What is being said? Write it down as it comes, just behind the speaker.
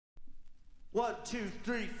1, 2,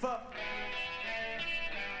 3, 4.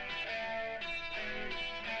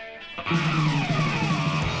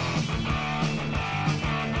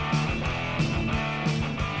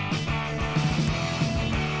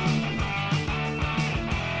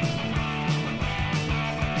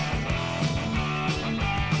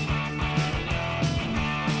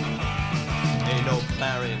 Ain't no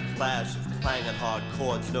clarion clash of clanging hard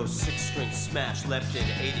chords, no six-string smash left in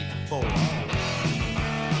 84.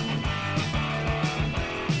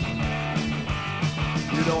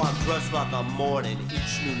 You know I'm dressed like I'm mourning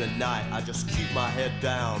each noon and night. I just keep my head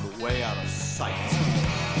down, way out of sight.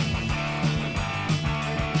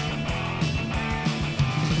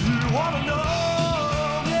 You wanna know?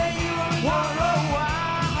 Yeah, you wanna know why?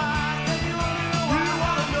 Yeah, you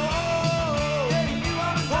wanna know? Yeah, you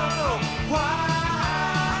wanna know why?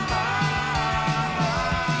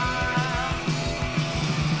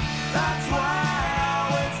 That's why I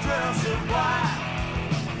always dress in black.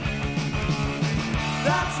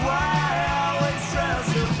 That's why I always dress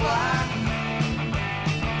in black.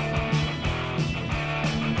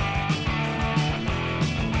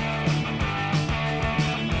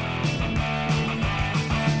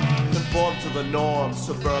 Conform to the norm,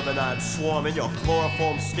 suburbanite swarm in your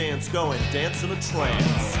chloroform stance, going dance in a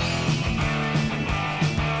trance.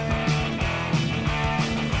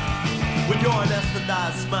 When your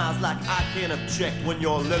anesthetized smiles like I can't object, when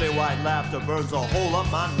your lily white laughter burns a hole up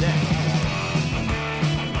my neck.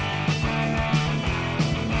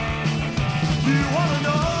 You wanna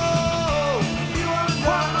know? You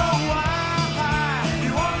wanna know why?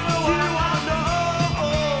 You wanna know why? You wanna know?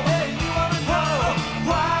 Hey, you wanna know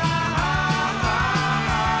why?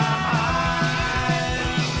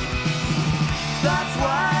 That's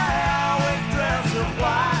why I always dress in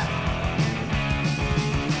black.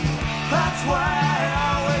 That's why I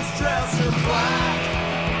always dress in black.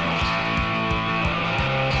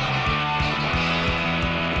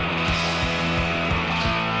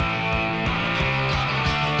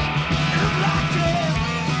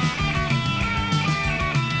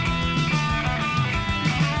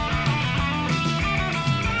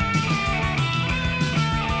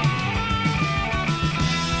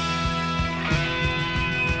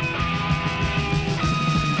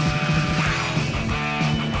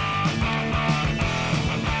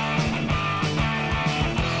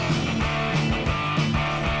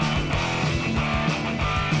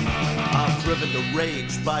 Driven to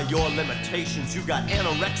rage by your limitations. You got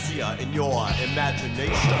anorexia in your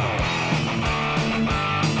imagination.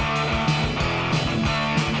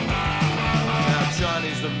 Now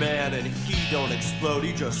Johnny's the man and he don't explode.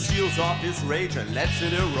 He just seals off his rage and lets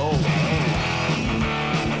it erode.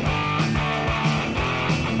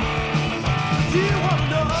 You wanna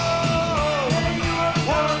know? Yeah, you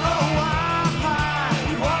wanna know why?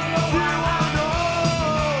 You wanna know why? You wanna know?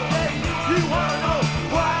 Yeah, you wanna know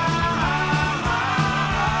why?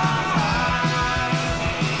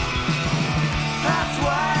 That's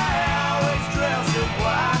why I always dress in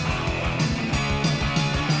black.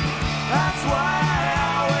 That's why I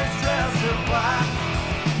always dress in black.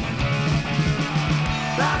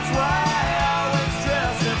 That's why I always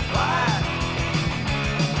dress in black.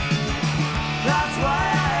 That's why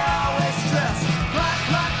I always dress black,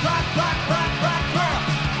 black, black, black, black, black, black.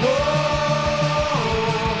 Whoa,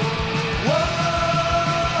 whoa,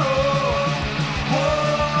 whoa, whoa.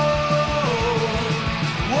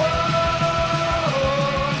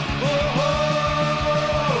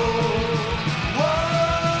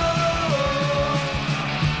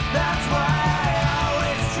 That's why I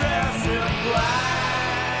always dress in black.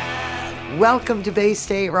 Welcome to Bay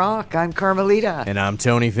State Rock. I'm Carmelita. And I'm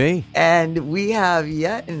Tony V. And we have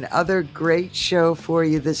yet another great show for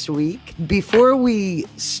you this week. Before we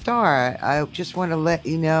start, I just want to let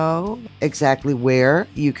you know exactly where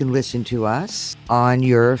you can listen to us on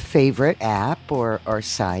your favorite app or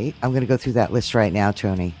site. I'm going to go through that list right now,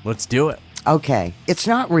 Tony. Let's do it. Okay. It's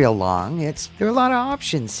not real long. There are a lot of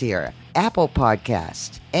options here. Apple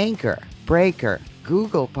Podcast, Anchor, Breaker,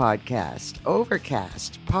 Google Podcast,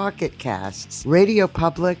 Overcast, Pocket Casts, Radio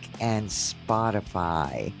Public, and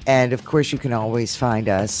Spotify. And of course, you can always find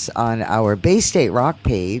us on our Bay State Rock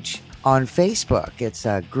page on Facebook. It's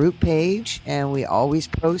a group page, and we always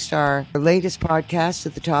post our latest podcast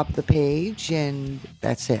at the top of the page, and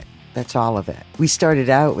that's it. That's all of it. We started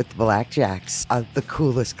out with the Blackjacks, the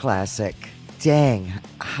coolest classic. Dang,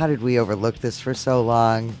 how did we overlook this for so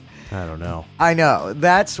long? I don't know. I know.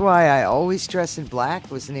 That's why I always dress in black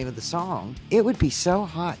was the name of the song. It would be so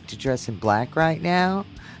hot to dress in black right now.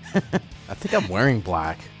 I think I'm wearing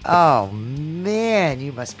black. Oh, man,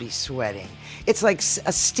 you must be sweating. It's like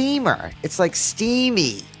a steamer. It's like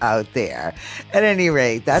steamy out there. At any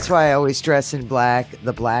rate, that's why I always dress in black.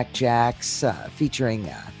 The Black Jacks featuring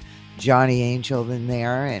Johnny Angel in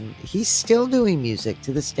there. And he's still doing music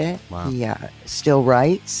to this day. Wow. He still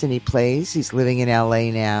writes and he plays. He's living in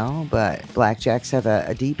L.A. now. But Black Jacks have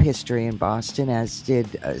a deep history in Boston, as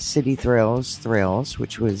did City Thrills,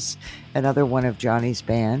 which was another one of Johnny's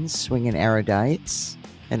bands, Swingin' Erudites.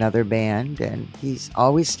 Another band, and he's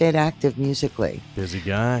always stayed active musically. Busy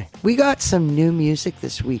guy. We got some new music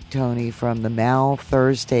this week, Tony, from the Mal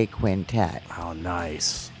Thursday Quintet. Oh,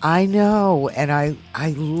 nice. I know, and I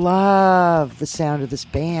love the sound of this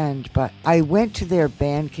band, but I went to their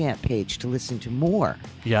Bandcamp page to listen to more,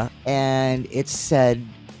 Yeah. and it said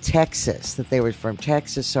Texas, that they were from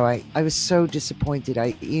Texas. So I was so disappointed.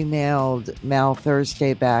 I emailed Mal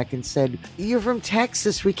Thursday back and said, "You're from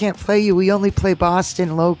Texas. We can't play you. We only play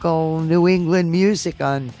Boston local New England music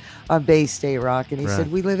on Bay State Rock." And he Right.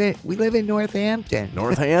 said, "We live in Northampton."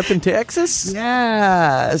 Northampton, Texas?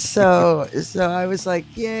 Yeah. So I was like,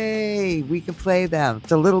 "Yay, we can play them."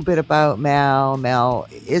 It's a little bit about Mal. Mal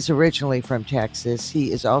is originally from Texas.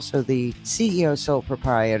 He is also the CEO, sole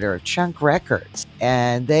proprietor of Chunk Records.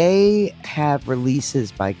 And they have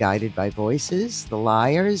releases by Guided by Voices, The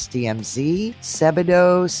Liars, DMZ,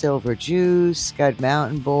 Sebado, Silver Juice, Scud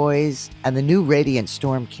Mountain Boys, and the new Radiant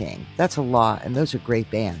Storm King. That's a lot, and those are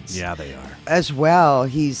great bands. Yeah, they are. As well,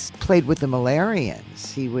 he's played with the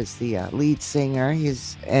Malarians. He was the lead singer.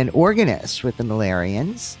 He's an organist with the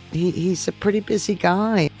Malarians. He's a pretty busy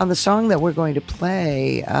guy. On the song that we're going to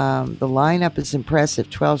play, the lineup is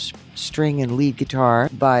impressive. 12-string and lead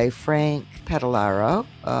guitar by Frank Pedalaro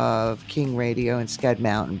of King Radio and Scud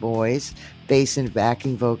Mountain Boys. Bass and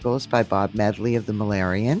backing vocals by Bob Medley of the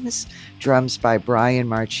Malarians. Drums by Brian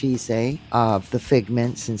Marchese of the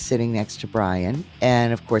Figments and Sitting Next to Brian.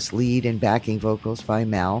 And, of course, lead and backing vocals by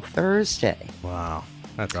Mal Thursday. Wow.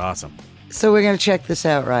 That's awesome. So we're going to check this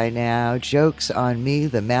out right now. Jokes on Me,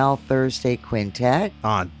 the Mal Thursday Quintet.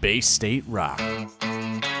 On Bay State Rock.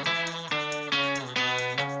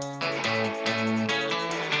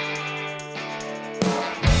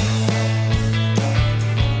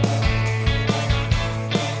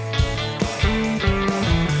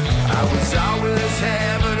 I was always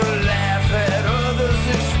having a laugh at others'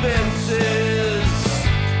 expenses.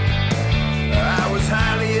 I was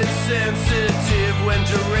highly insensitive when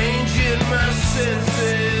deranging my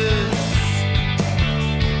senses.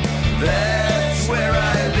 That's where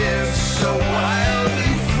I live, so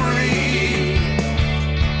wildly free.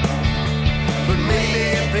 But maybe,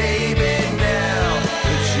 baby, now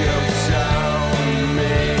the joke's on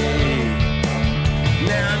me.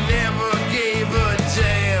 Now I never gave a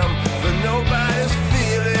damn for nobody's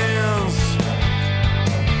feelings,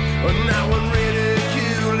 but now when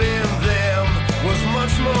ridiculing them was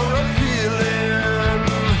much more appealing.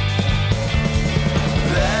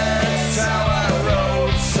 That's how I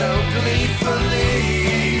wrote so gleefully.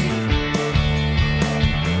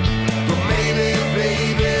 But maybe,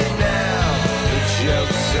 baby, now the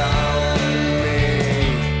joke's on me.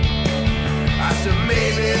 I said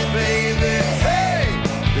maybe, baby, hey,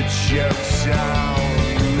 the joke's on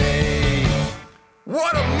me.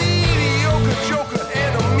 What a mediocre joker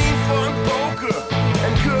and a mean fun poker.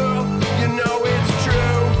 And girl, you know it's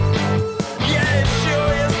true. Yeah, it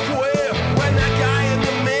sure is queer when that guy in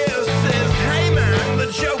the mirror says, "Hey man, the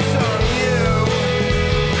joke's on you."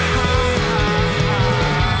 Ha, ha,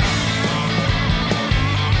 ha.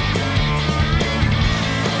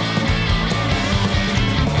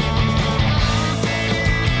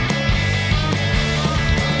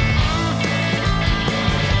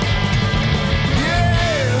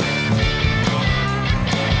 Yeah.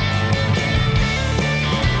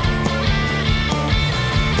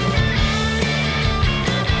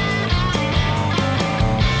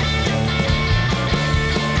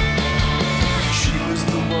 She was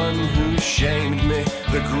the one who shamed me,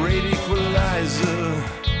 the great equalizer.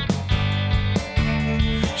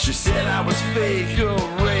 She said I was fake or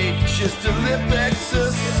rake, just a lip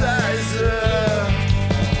exerciser.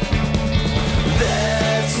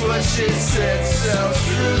 That's what she said so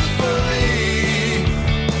truthfully.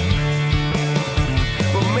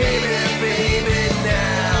 But maybe, baby,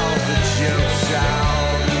 now the joke's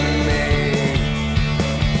on me.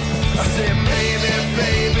 I said maybe,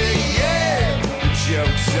 baby, yeah, the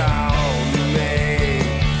joke's on me.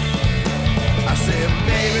 I said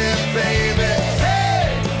maybe, baby, hey,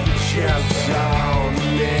 the joke's on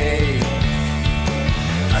me.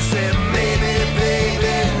 I said maybe,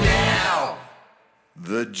 baby, now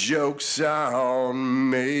the joke's on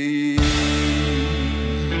me.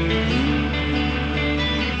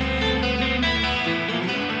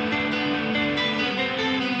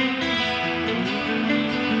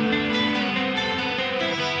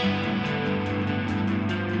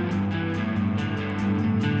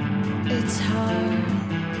 It's hard.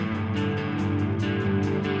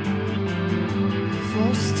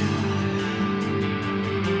 Full stop.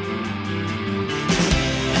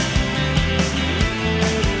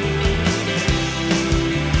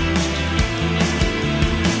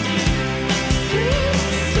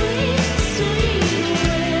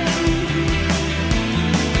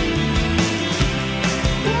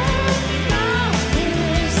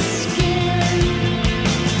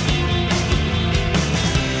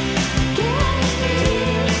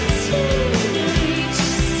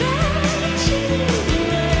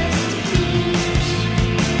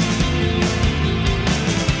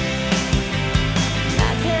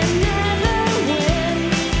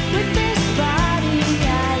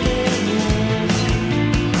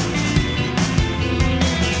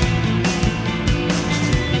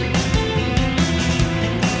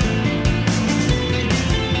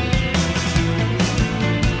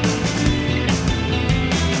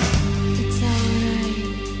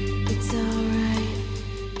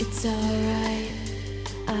 It's alright,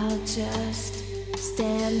 I'll just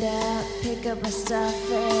stand up, pick up my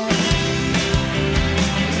stuff and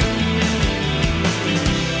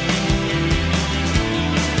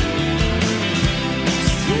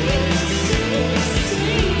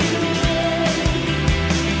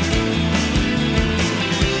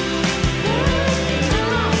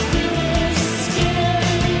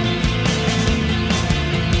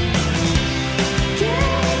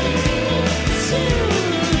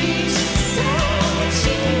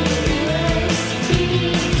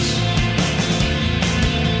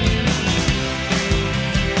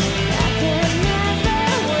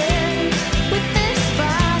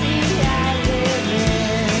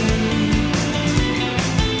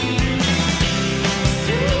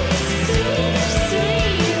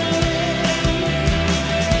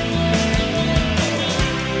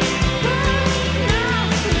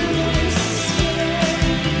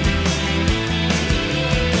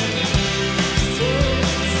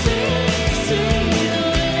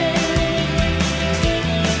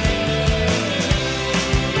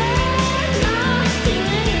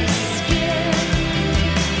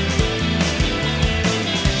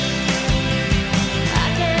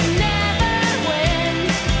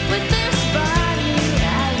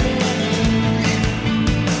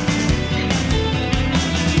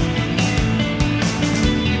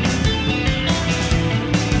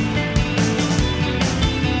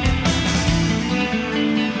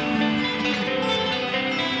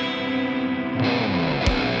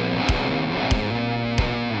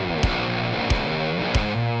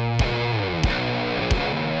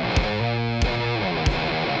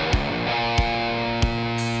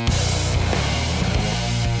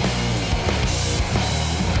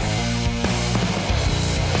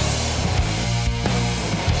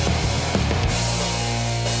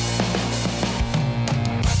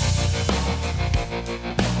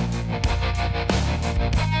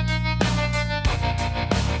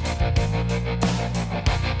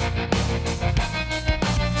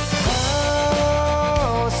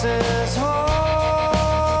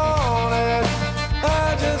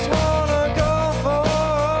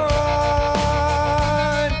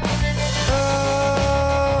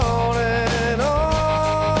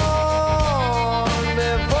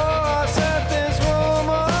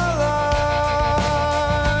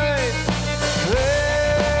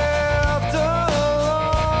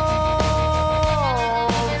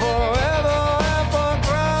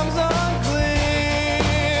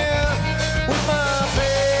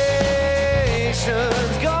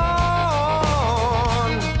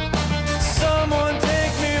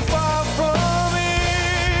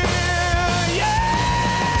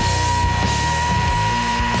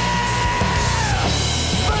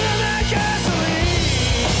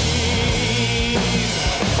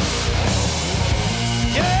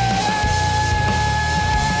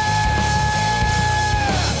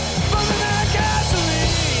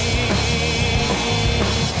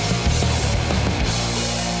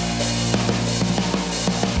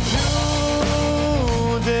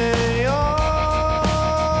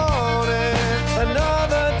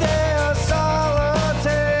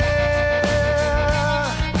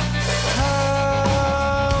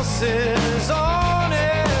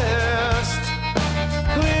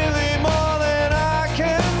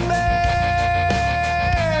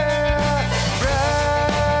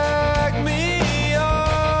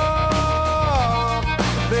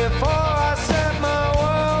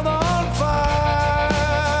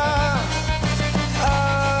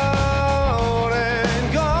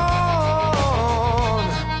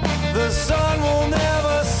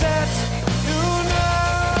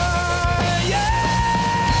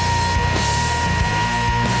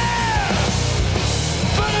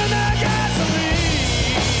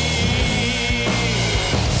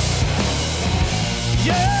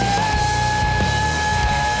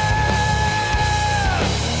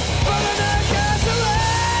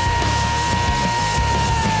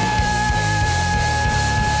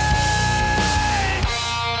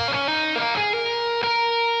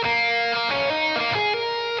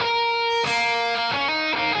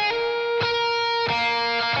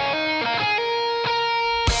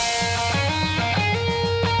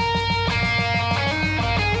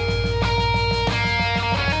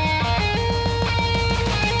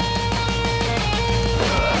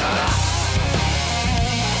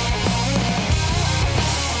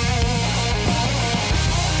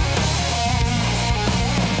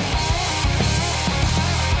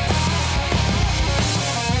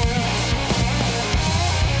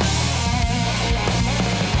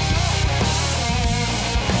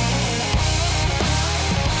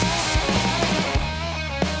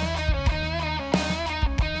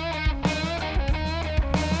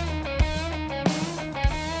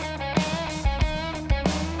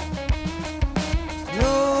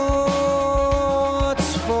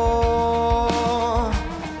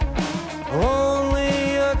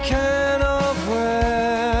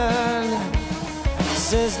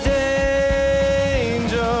Since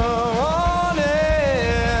danger on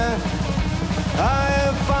it, I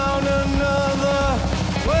have found another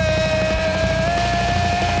way.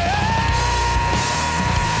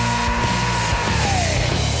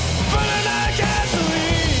 Burning like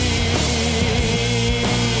gasoline.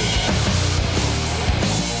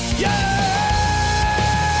 Yeah.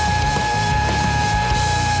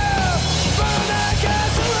 Burning like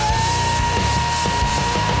gasoline.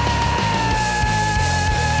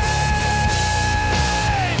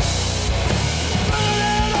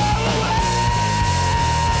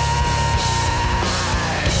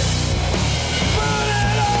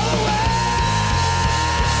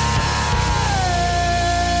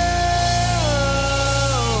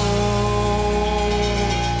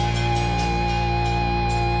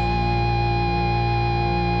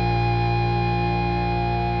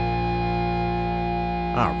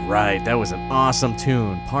 All right, that was an awesome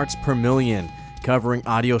tune. Parts Per Million, covering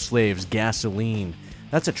Audio Slave's Gasoline.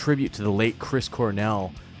 That's a tribute to the late Chris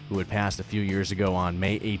Cornell, who had passed a few years ago on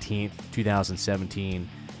May 18th, 2017.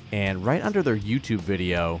 And right under their YouTube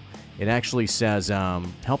video, it actually says,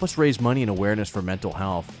 help us raise money and awareness for mental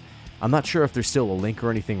health. I'm not sure if there's still a link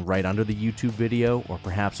or anything right under the YouTube video, or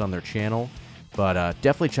perhaps on their channel, but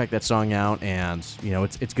definitely check that song out, and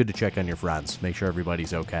it's good to check on your friends. Make sure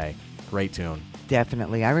everybody's okay. Great tune.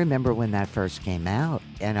 Definitely. I remember when that first came out,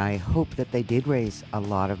 and I hope that they did raise a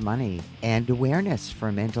lot of money and awareness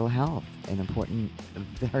for mental health, a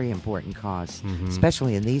very important cause,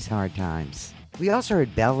 especially in these hard times. We also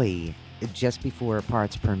heard Belly just before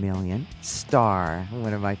Parts Per Million. Star,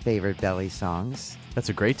 one of my favorite Belly songs. That's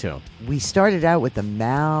a great tune. We started out with the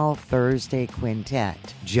Mal Thursday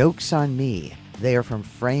Quintet, Jokes on Me. They are from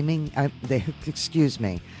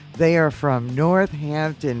They are from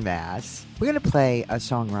Northampton, Mass. We're going to play a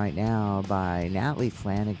song right now by Natalie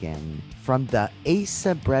Flanagan from the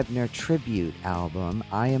Asa Brebner tribute album,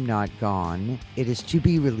 I Am Not Gone. It is to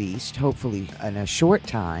be released, hopefully, in a short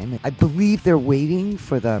time. I believe they're waiting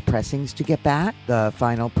for the pressings to get back, the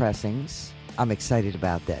final pressings. I'm excited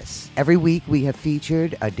about this. Every week we have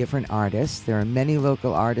featured a different artist. There are many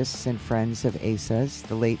local artists and friends of Asa's,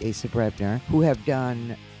 the late Asa Brebner, who have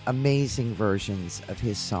done amazing versions of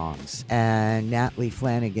his songs. And Natalie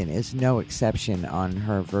Flanagan is no exception on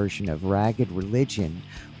her version of Ragged Religion,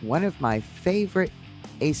 one of my favorite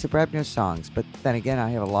Asa Brebner songs, but then again, I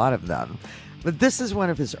have a lot of them. But this is one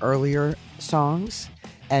of his earlier songs,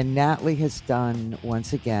 and Natalie has done,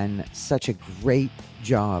 once again, such a great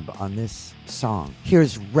job on this song.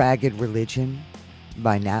 Here's Ragged Religion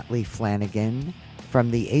by Natalie Flanagan from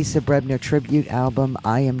the Asa Brebner tribute album,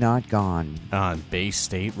 I Am Not Gone. On Bay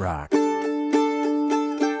State Rock.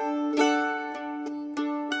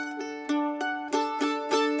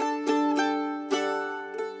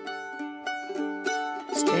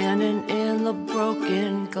 Standing in the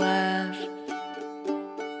broken glass,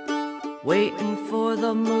 waiting for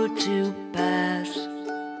the mood to pass.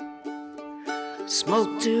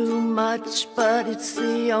 Smoke too much, but it's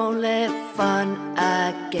the only fun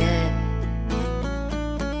I get.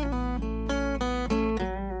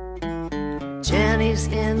 Jenny's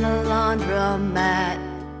in the laundromat,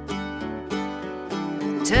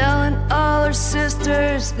 telling all her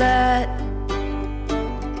sisters that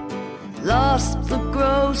lost the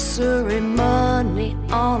grocery money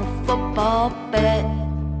on a football bet.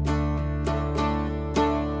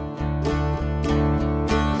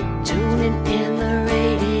 Tuning in the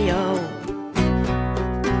radio,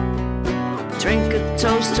 drink a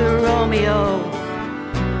toast to Romeo.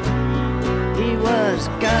 He was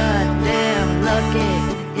goddamn lucky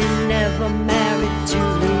he never married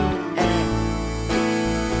Juliet.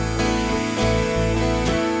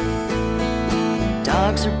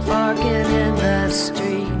 Dogs are barking in the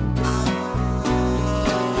street,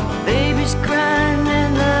 babies crying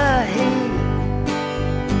in the heat.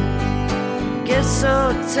 Get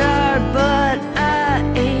so tired, but I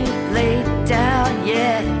ain't laid down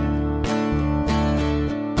yet.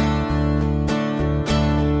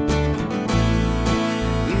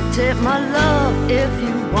 You take my love if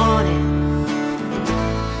you want it,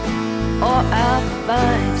 or I'll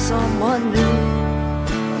find someone new.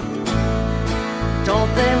 Don't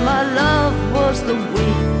think my love was the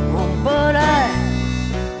weak one, but I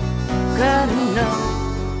gotta know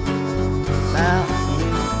about you.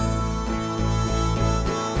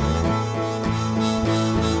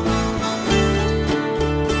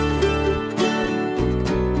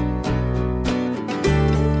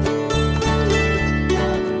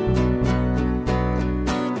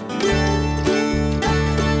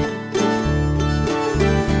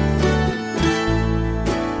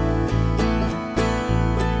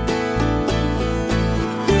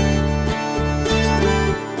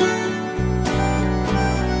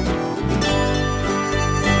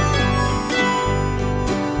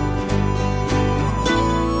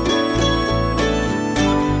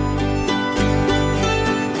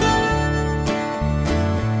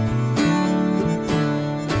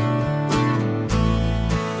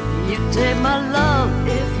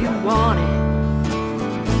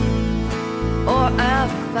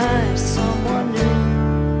 find someone new.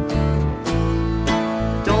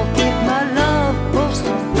 Don't think my love was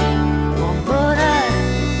the weak one, but I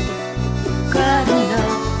cried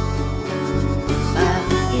enough about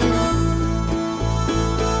you.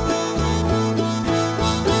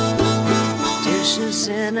 Dishes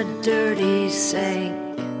in a dirty sink,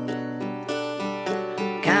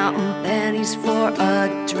 counting pennies for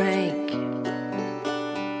a drink.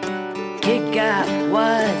 Kid got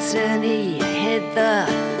wise and he hit the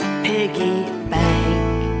piggy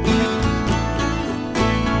bank.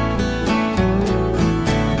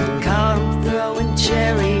 Caught him throwing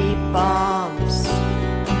cherry bombs,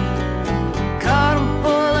 caught him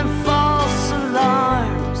pulling false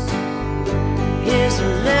alarms. He's a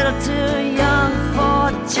little too young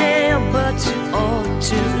for jail, but too old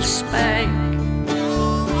to spank.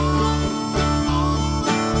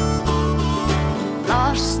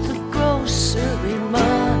 Lost the grocery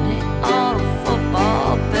money on a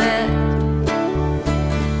football bet.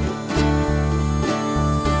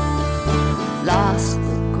 Lost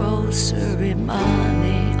the grocery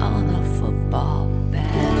money on a football bet.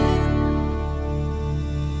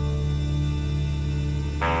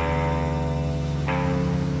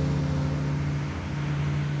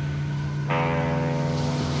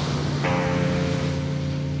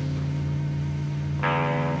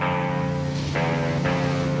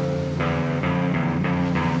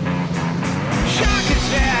 Shock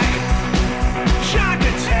attack! Shock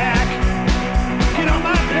attack! Get on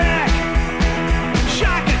my back!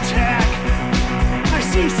 Shock attack! I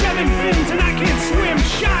see 7 fins and I can't swim!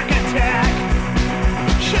 Shock attack!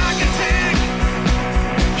 Shock attack!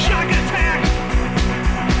 Shock attack!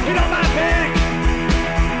 Get on my back!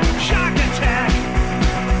 Shock attack!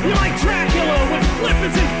 You're like Dracula with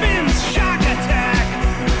flippers and fins! Shock attack!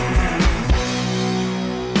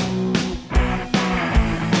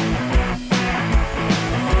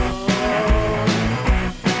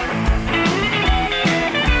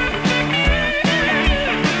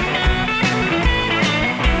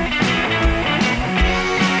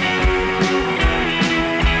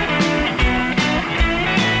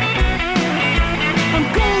 I'm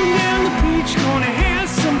going down the beach, gonna have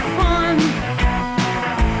some fun.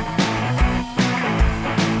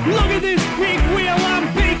 Look at this big wheel I'm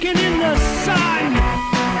baking in the sun.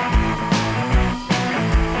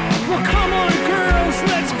 Well, come on, girls,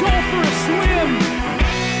 let's go for a swim.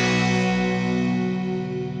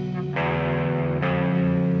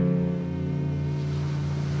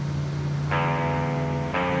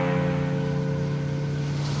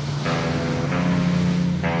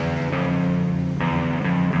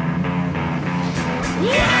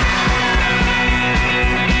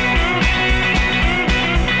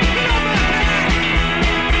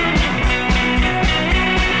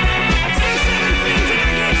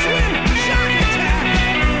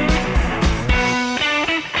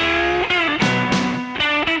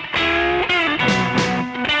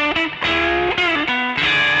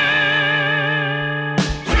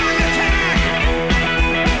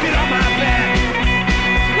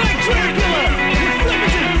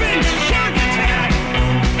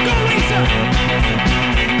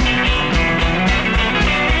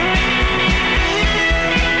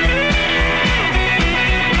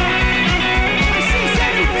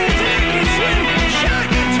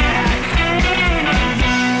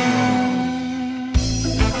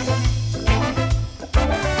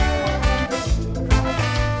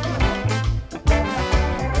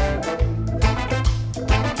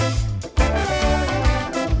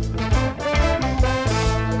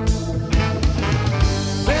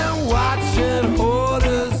 Been watching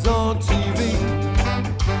hoarders on TV,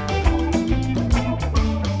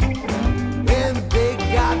 and they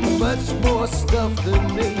got much more stuff than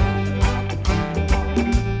me.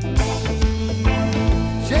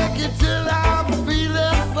 Check it till I'm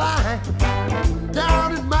feeling fine,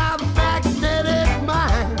 down in my magnetic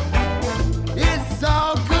mind. It's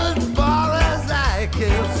all good far as I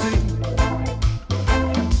can see.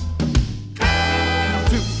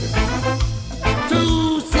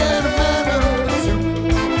 Too sentimental,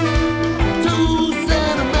 too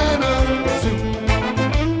sentimental,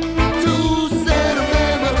 too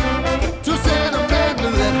sentimental, too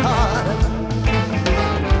sentimental at heart.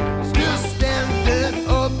 Still standing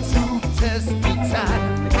up to test the time.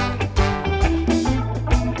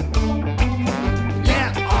 Yeah,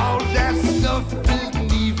 all that stuff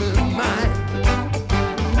isn't even mine.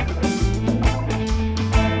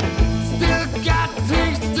 Still got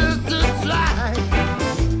tastes to try.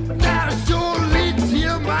 That'll surely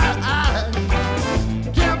tear my eyes.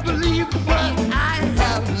 Can't believe what I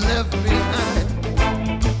have left behind.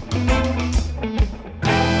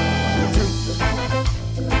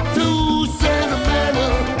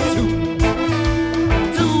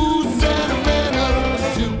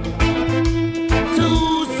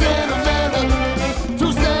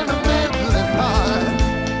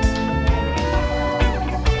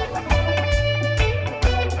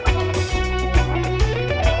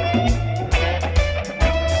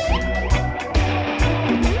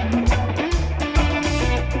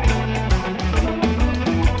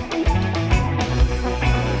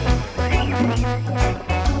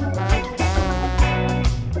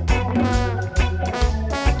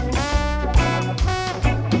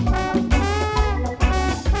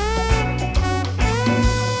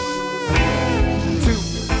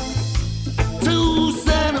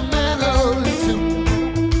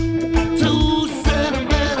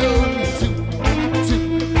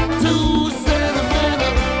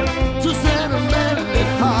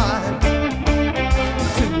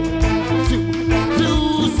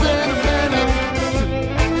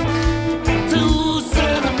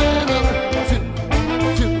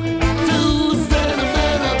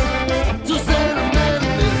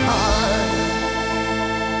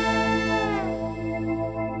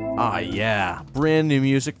 Yeah, brand new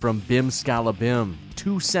music from Bim Scala Bim,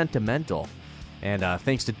 Too Sentimental. And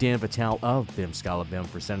thanks to Dan Vitale of Bim Scala Bim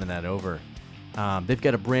for sending that over. They've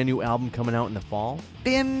got a brand new album coming out in the fall.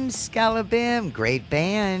 Bim Scala Bim, great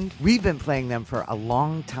band. We've been playing them for a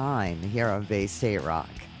long time here on Bay State Rock.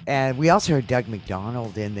 And we also heard Doug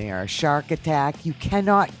McDonald in there. Shark Attack. You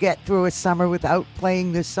cannot get through a summer without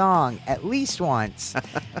playing the song at least once.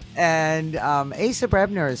 And Asa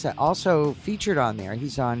Brebner is also featured on there.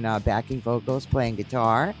 He's on backing vocals, playing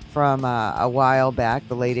guitar. From a while back,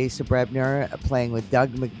 the late Asa Brebner playing with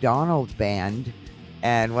Doug McDonald Band.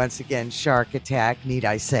 And once again, Shark Attack, need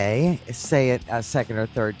I say it a second or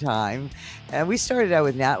third time. And we started out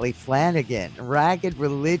with Natalie Flanagan, Ragged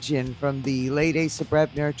Religion from the late Asa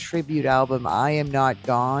Brebner tribute album, I Am Not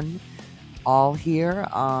Gone, all here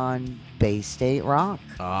on Bay State Rock.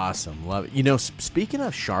 Awesome, love it. You know, speaking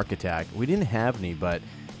of Shark Attack, we didn't have any, but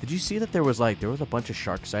did you see that there was a bunch of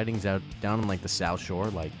shark sightings down on the South Shore,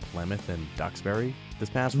 like Plymouth and Duxbury this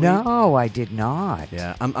past week? No, I did not.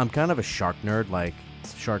 Yeah, I'm kind of a shark nerd. Like,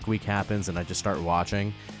 Shark Week happens and I just start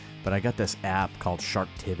watching, but I got this app called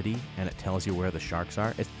Sharktivity and it tells you where the sharks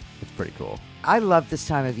are. It's pretty cool. I love this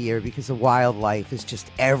time of year because the wildlife is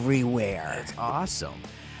just everywhere. It's awesome.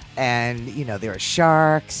 And, you know, there are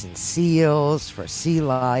sharks and seals for sea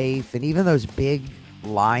life, and even those big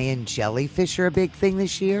lion jellyfish are a big thing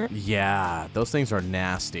this year. Yeah, those things are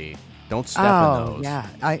nasty. Don't step in those. Yeah,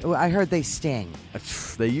 I heard they sting.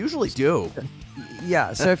 They usually do.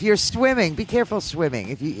 Yeah, so if you're swimming, be careful swimming.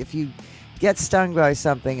 If you get stung by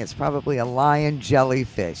something, it's probably a lion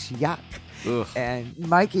jellyfish. Yuck. Ugh. And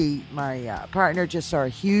Mikey, my partner, just saw a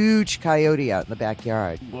huge coyote out in the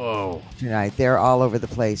backyard. Whoa. Tonight. They're all over the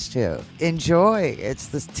place, too. Enjoy.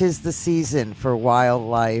 Tis the season for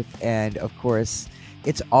wildlife, and, of course,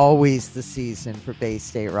 it's always the season for Bay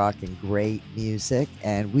State Rock and great music,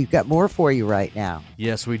 and we've got more for you right now.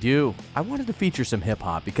 Yes, we do. I wanted to feature some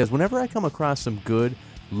hip-hop because whenever I come across some good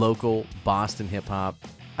local Boston hip-hop,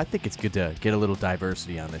 I think it's good to get a little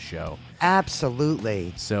diversity on the show.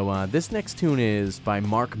 Absolutely. So this next tune is by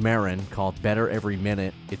Mark Maron called Better Every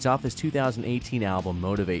Minute. It's off his 2018 album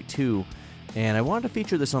Motivate 2, and I wanted to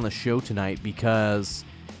feature this on the show tonight because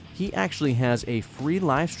he actually has a free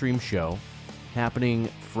live stream show happening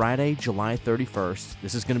Friday, July 31st.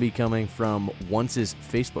 This is going to be coming from Once's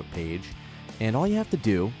Facebook page. And all you have to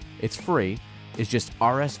do, it's free, is just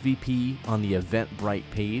RSVP on the Eventbrite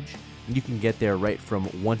page. And you can get there right from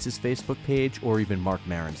Once's Facebook page or even Mark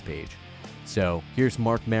Maron's page. So here's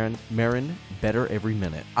Mark Maron, Better Every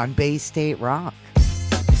Minute. On Bay State Rock.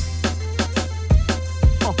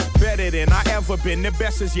 Better than I ever been, the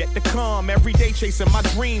best is yet to come. Every day chasing my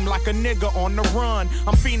dream like a nigga on the run.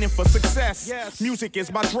 I'm fiending for success. Yes. Music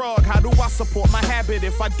is my drug. How do I support my habit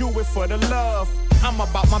if I do it for the love? I'm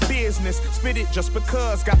about my business, spit it just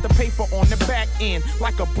because. Got the paper on the back end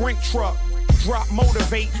like a Brink truck. Drop,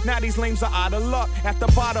 motivate, now these lames are out of luck. At the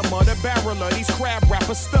bottom of the barrel of these crab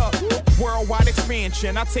rappers stuck. Worldwide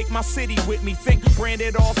expansion, I take my city with me. Think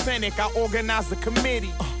branded authentic, I organize the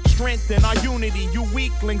committee. Strengthen our unity, you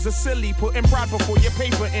weaklings are silly. Putting pride before your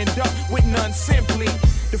paper, end up with none simply.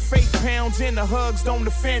 The fake pounds and the hugs don't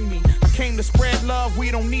offend me. I came to spread love,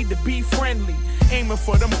 we don't need to be friendly. Aiming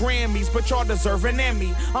for them Grammys, but y'all deserve an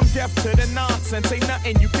Emmy. I'm deaf to the nonsense, ain't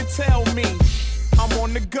nothing you can tell me. I'm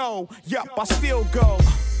on the go, yup, I still go.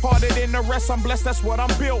 Harder than the rest, I'm blessed, that's what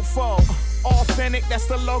I'm built for. Authentic, that's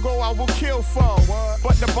the logo I will kill for.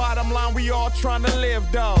 But the bottom line, we all trying to live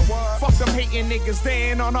though. Fuck them hating niggas, they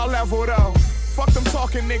ain't on our level though. Fuck them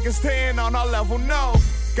talking niggas, they ain't on our level, no.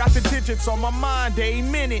 Got the digits on my mind, they ain't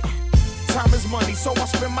minute. Time is money, so I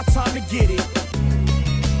spend my time to get it.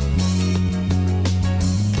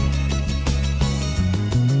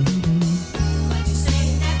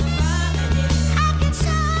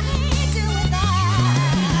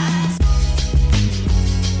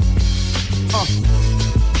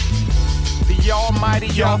 The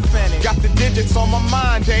almighty authentic. Got the digits on my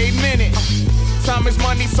mind, they ain't minute. Time is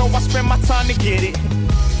money, so I spend my time to get it.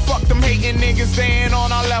 Fuck them hating niggas, they ain't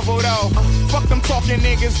on our level though. Fuck them talking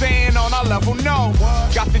niggas, they ain't on our level, no.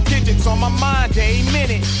 Got the digits on my mind, they ain't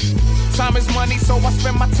minute. Time is money, so I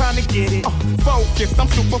spend my time to get it. Focused, I'm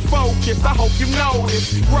super focused, I hope you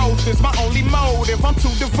notice. Growth is my only motive, I'm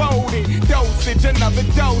too devoted. Dosage, another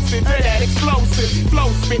dosage of that explosive. Flow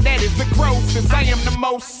spit, that is the grossest, I am the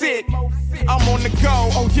most sick. I'm on the go,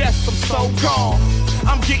 oh yes, I'm so gone.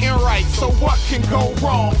 I'm getting right, so what can go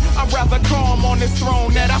wrong? I'm rather calm on this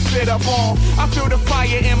throne that I sit up on. I feel the fire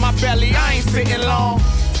in my belly, I ain't sitting long.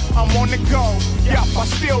 I'm on the go, yup, I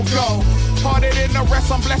still go. Harder than the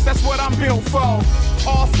rest, I'm blessed, that's what I'm built for.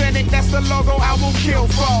 Authentic, that's the logo I will kill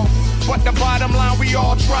for. But the bottom line, we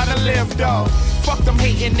all try to live though. Fuck them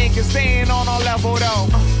hating niggas, they ain't on our level though.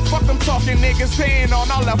 Fuck them talking niggas, they ain't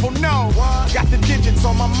on our level, no. Got the digits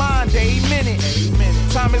on my mind, they ain't minute.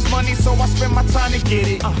 Time is money, so I spend my time to get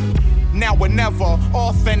it. Now or never,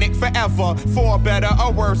 authentic forever. For a better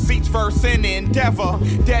or worse, each verse an endeavor.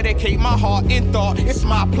 Dedicate my heart and thought, it's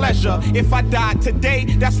my pleasure. If I die today,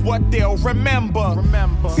 that's what they'll remember.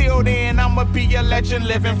 Till then, I'ma be a legend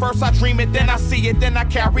living. First I dream it, then I see it, then I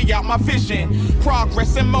carry out my vision.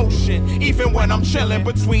 Progress in motion, even when I'm chilling.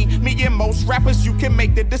 Between me and most rappers, you can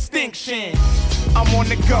make the distinction. I'm on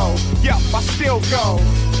the go, yup, I still go.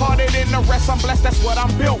 Harder than the rest, I'm blessed, that's what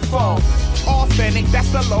I'm built for. Authentic, that's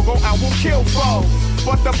the logo I will kill for.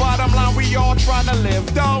 But the bottom line, we all tryna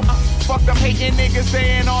live though. Fuck them hating niggas, they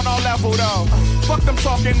ain't on our level though. Fuck them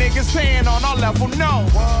talking niggas, they ain't on our level, no.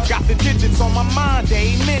 Got the digits on my mind,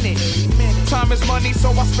 they ain't minute. Time is money, so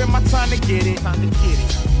I spend my time to get it.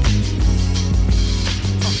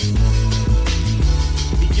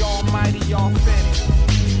 The almighty authentic.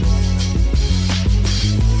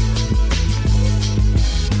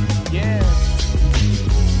 Yeah.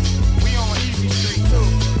 We on Easy Street too.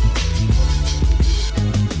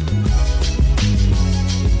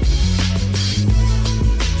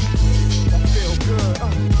 That feel good.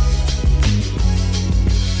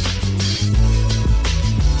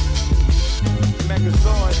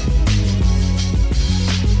 Megazord.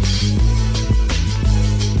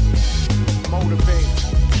 Motivate.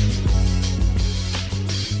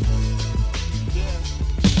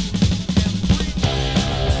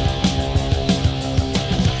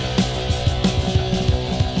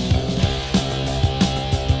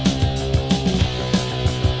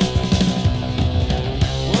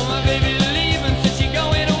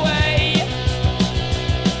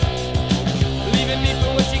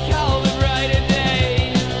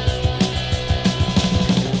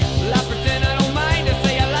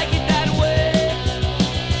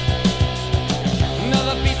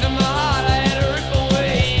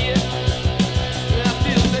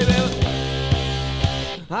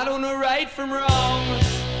 I don't know right from wrong.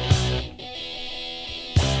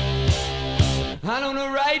 I don't know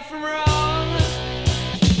right from wrong.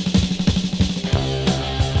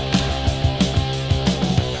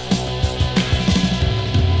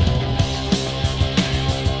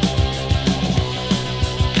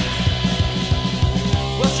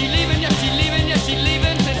 Well, she leaving, yeah, she leaving, yeah, she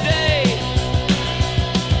leaving today.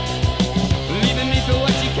 Leaving me for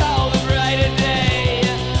what she called a brighter day.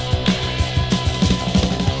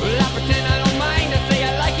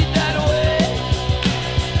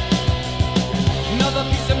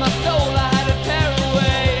 My soul I had to tear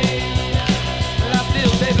away, but I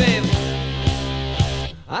still say, babe,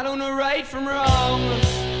 I don't know right from wrong.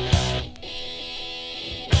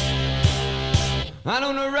 I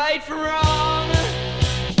don't know right from wrong.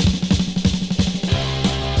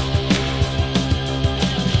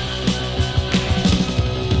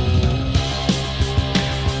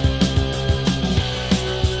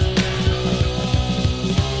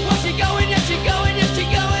 Well, she going, yeah, she going, yeah, she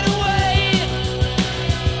going.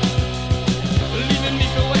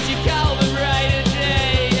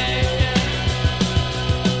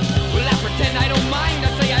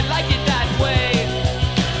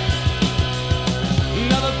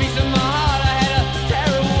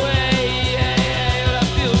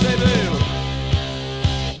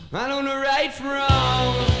 I don't know right from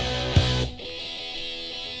wrong.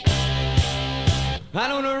 I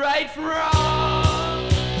don't know right from wrong.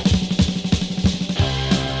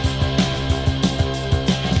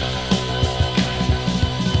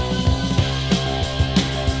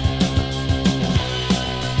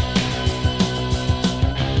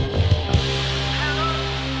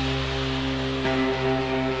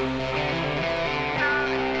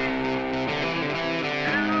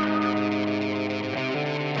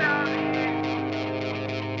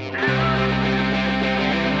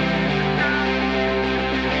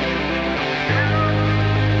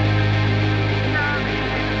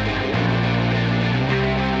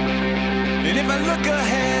 Look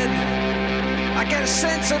ahead, I get a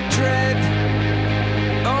sense of dread.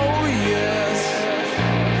 Oh yes.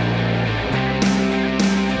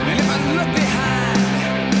 And if I look behind,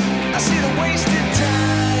 I see the wasted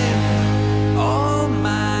time, all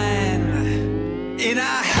mine. In a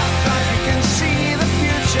half-light you can see the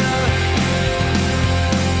future.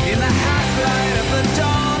 In the half-light of the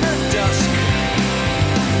dawn of dusk.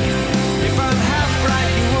 If I'm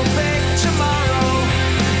half-right, you will beg tomorrow.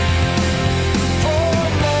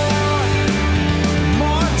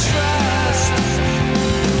 More trust.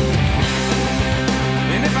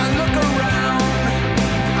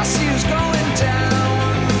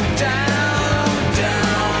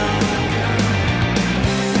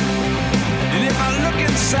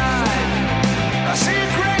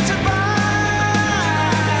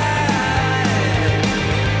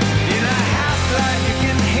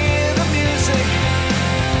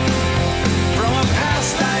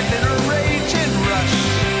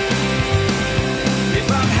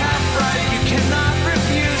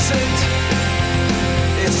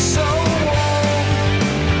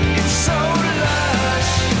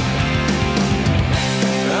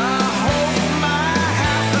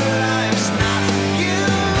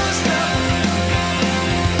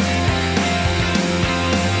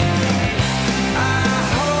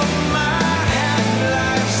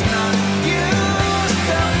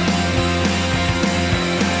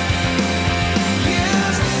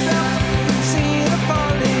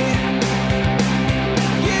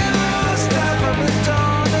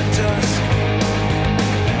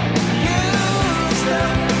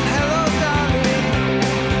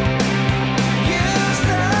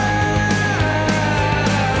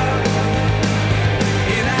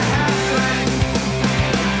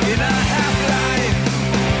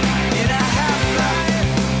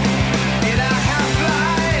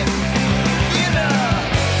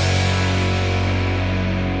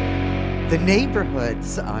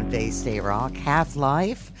 Neighborhoods on Bay State Rock.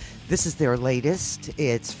 Half-Life. This is their latest.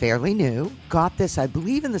 It's fairly new. Got this, I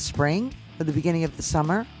believe, in the spring or the beginning of the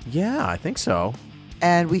summer. Yeah, I think so.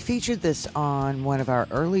 And we featured this on one of our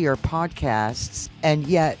earlier podcasts, and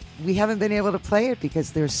yet we haven't been able to play it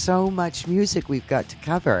because there's so much music we've got to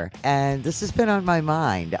cover. And this has been on my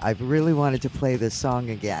mind. I've really wanted to play this song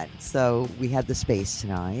again. So we had the space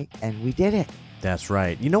tonight, and we did it. That's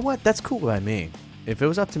right. You know what? That's cool by me. If it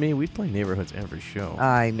was up to me, we'd play Neighborhoods every show.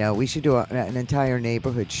 I know. We should do an entire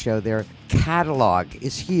neighborhood show. Their catalog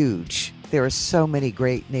is huge. There are so many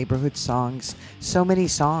great neighborhood songs, so many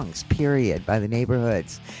songs, period, by the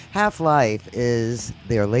Neighborhoods. Half-Life is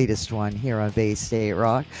their latest one here on Bay State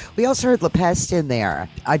Rock. We also heard La Peste in there.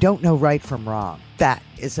 I Don't Know Right from Wrong. That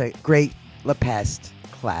is a great La Peste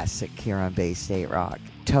classic here on Bay State Rock.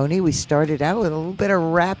 Tony, we started out with a little bit of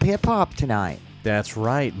rap hip-hop tonight. That's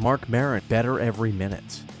right. Mark Maron, Better Every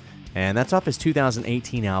Minute. And that's off his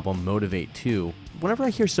 2018 album, Motivate 2. Whenever I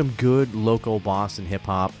hear some good local Boston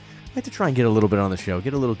hip-hop, I like to try and get a little bit on the show,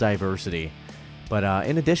 get a little diversity. But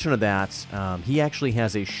in addition to that, he actually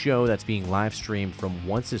has a show that's being live streamed from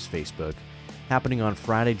Once's Facebook, happening on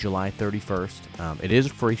Friday, July 31st. It is a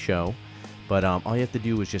free show, but all you have to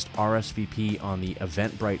do is just RSVP on the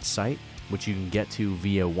Eventbrite site, which you can get to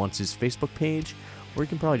via Once's Facebook page, or you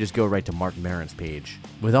can probably just go right to Mark Maron's page.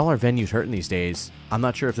 With all our venues hurting these days, I'm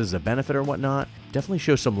not sure if this is a benefit or whatnot. Definitely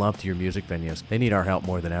show some love to your music venues. They need our help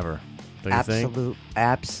more than ever. Don't you think?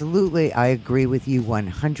 Absolutely. I agree with you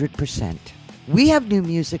 100%. We have new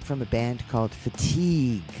music from a band called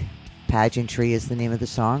Fatigue. Pageantry is the name of the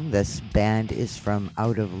song. This band is from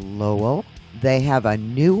out of Lowell. They have a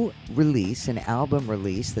new release, an album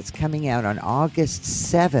release that's coming out on August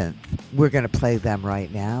 7th. We're going to play them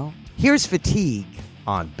right now. Here's Fatigue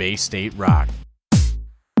on Bay State Rock.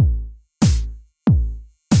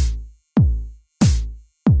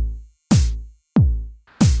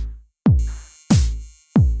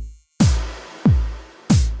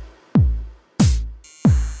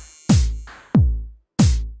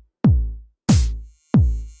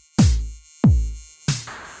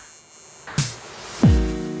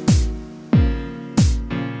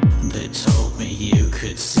 They told me you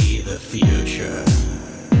could see the future,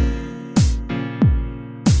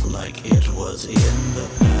 like it was in the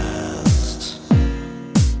past.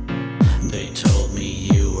 They told me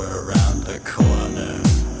you were around the corner.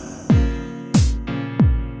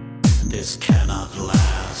 This cannot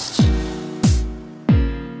last.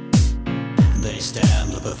 They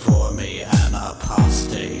stand before me an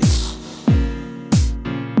apostate.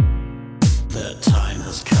 The time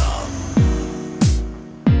has come.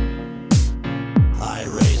 I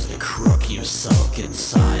raise the crook, you sulk in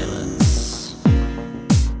silence.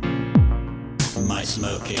 My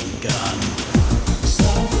smoking gun.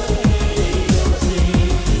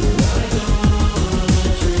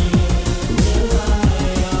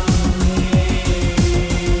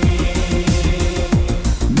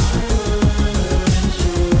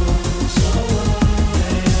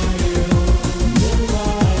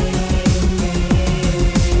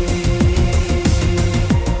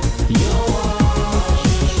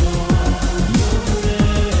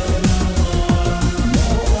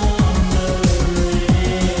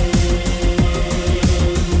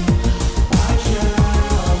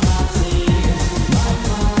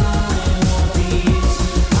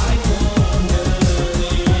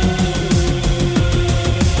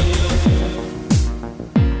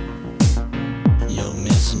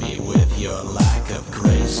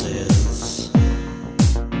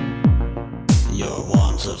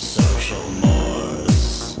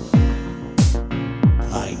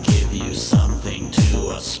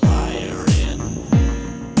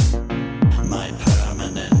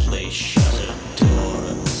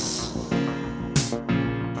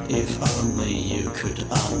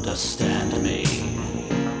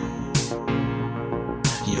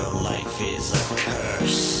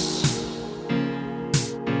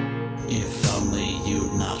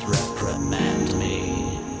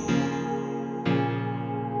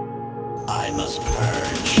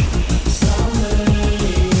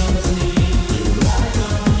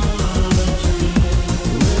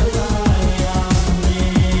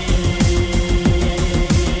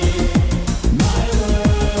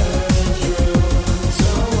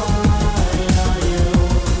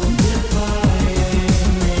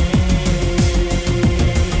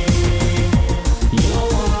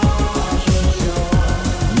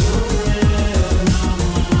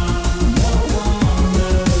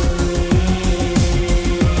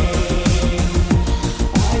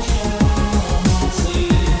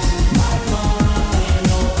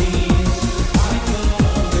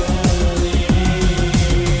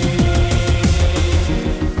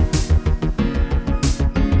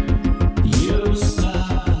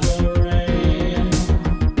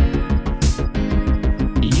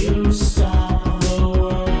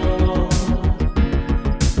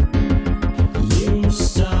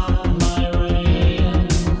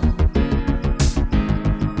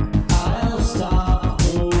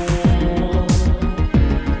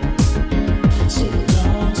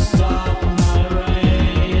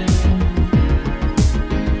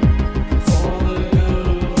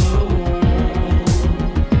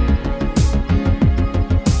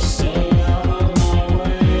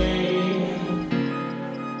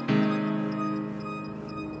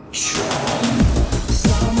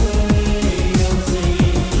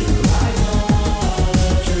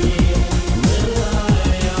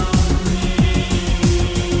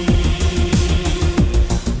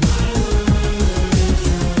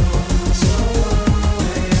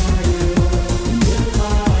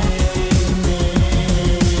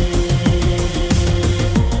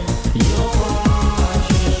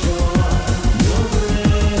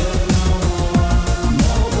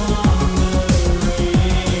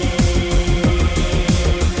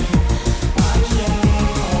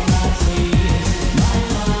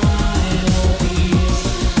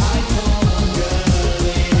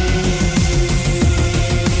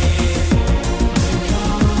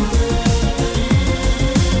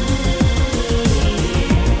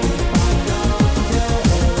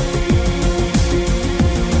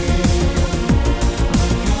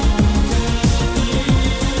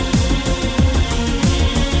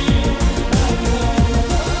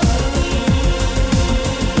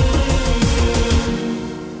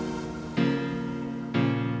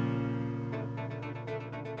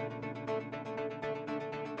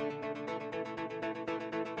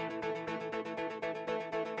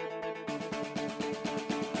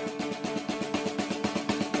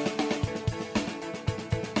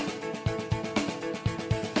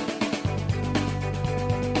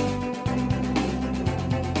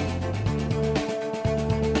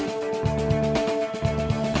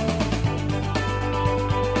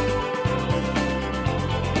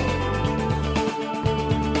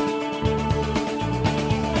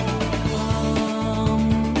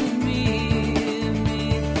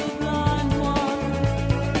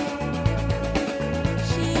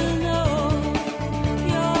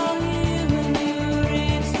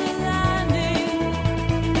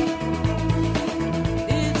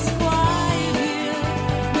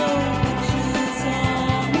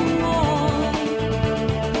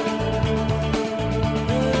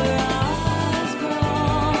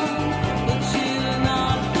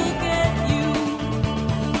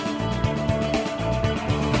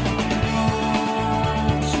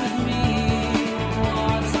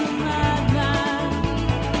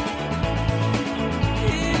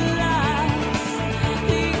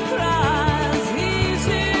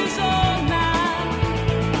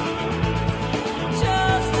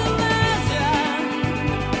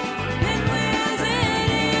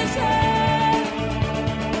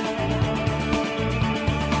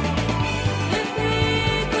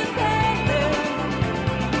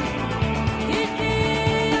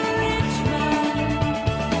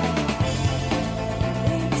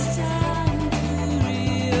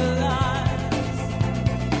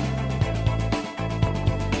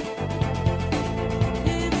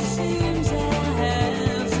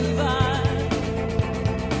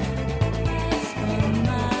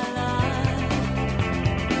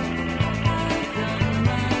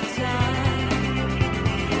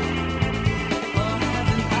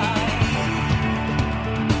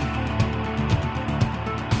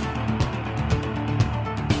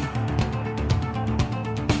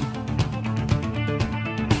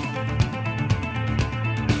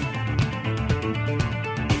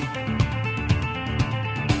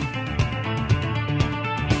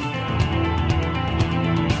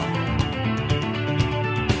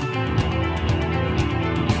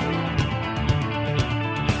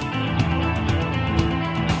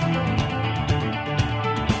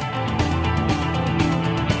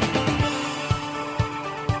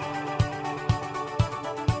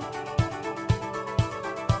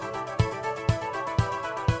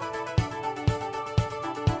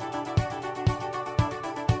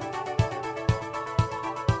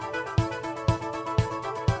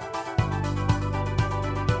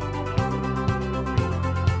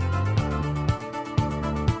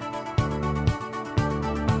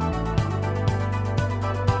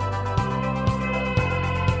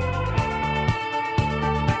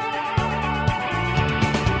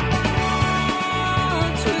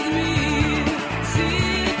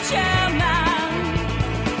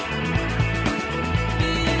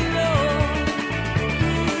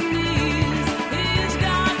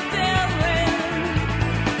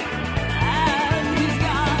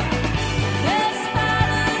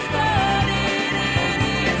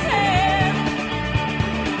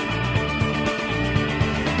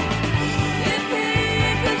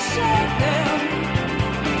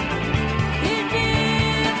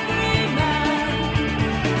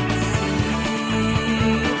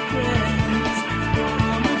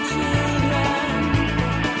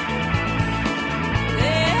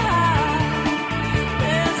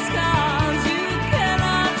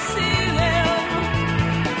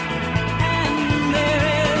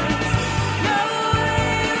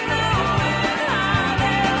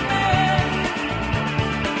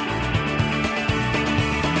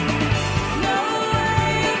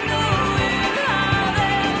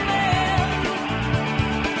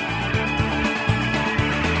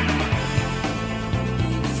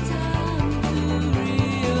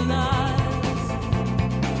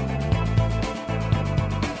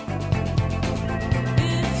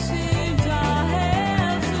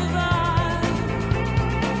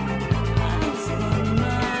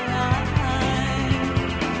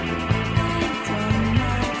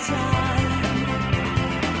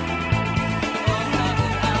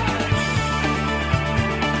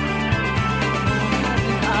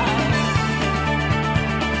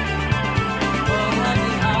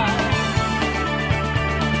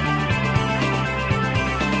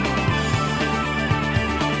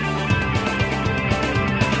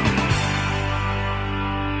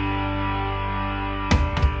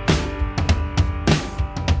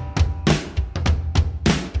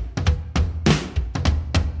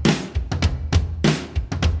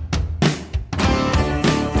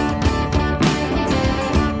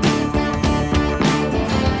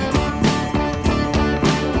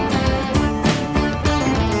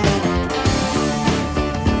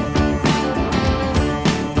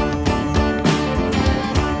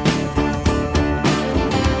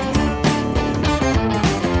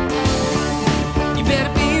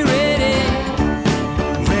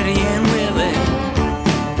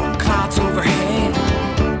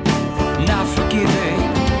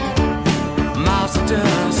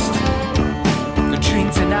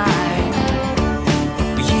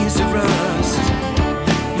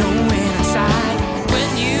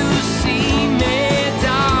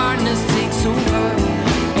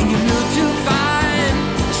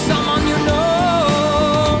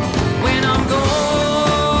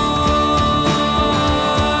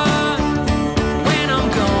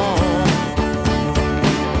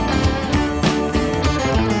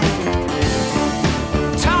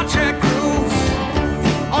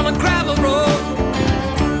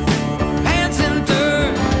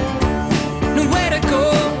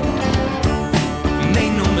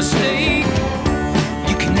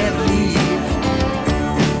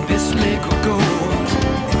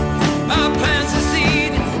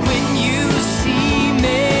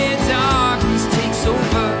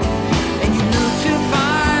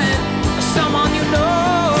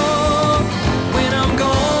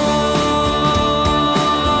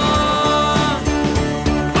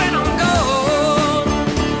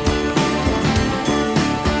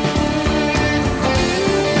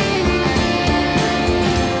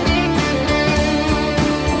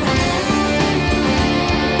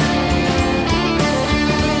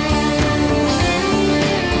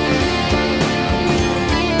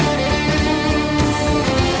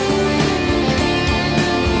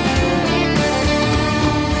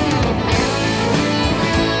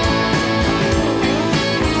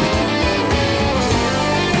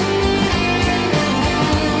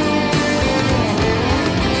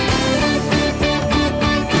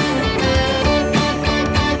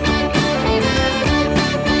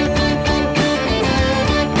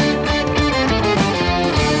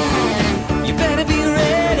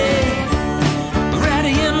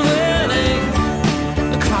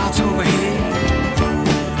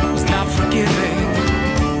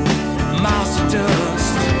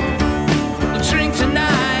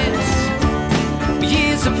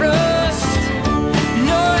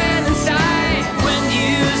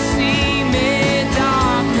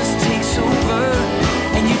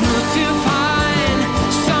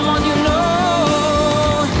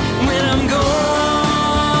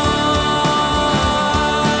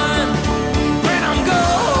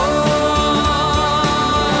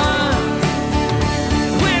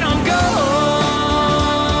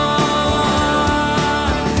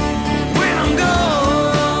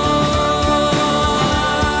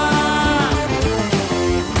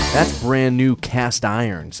 brand new Cast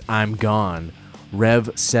Irons, I'm Gone, Rev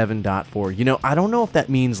 7.4. You know, I don't know if that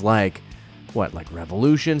means like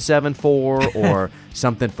Revolution 7.4 or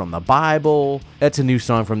something from the Bible. That's a new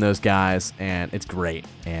song from those guys, and it's great.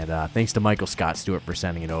 And thanks to Michael Scott Stewart for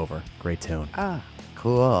sending it over. Great tune. Ah,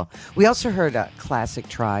 cool. We also heard a classic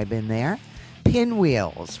Tribe in there.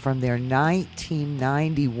 Pinwheels from their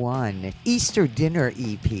 1991 Easter Dinner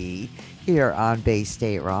EP here on Bay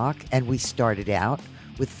State Rock. And we started out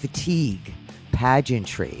with Fatigue,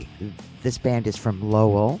 Pageantry. This band is from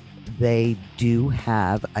Lowell. They do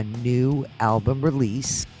have a new album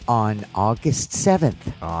release on August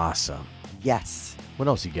 7th. Awesome. Yes. What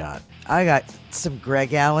else you got? I got some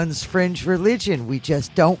Greg Allen's Fringe Religion. We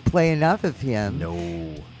just don't play enough of him. No.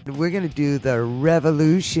 We're going to do the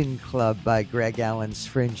Revolution Club by Greg Allen's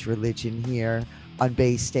Fringe Religion here on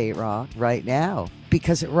Bay State Rock right now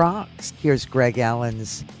because it rocks. Here's Greg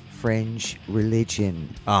Allen's Fringe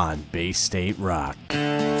Religion on Bay State Rock.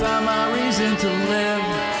 Found my reason to live.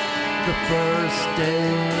 The first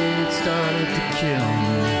day it started to kill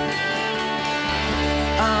me.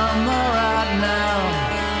 I'm alright now.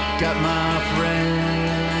 Got my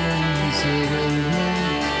friends here with me.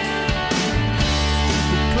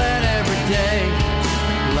 We plan every day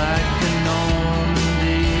like the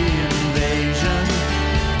Normandy invasion.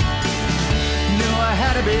 Knew I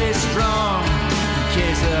had to be strong in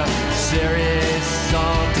case of serious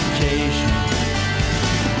altercation.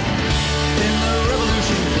 In the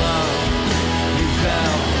Revolution Club, you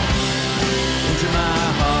fell into my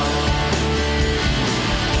heart.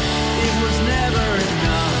 It was never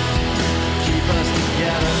enough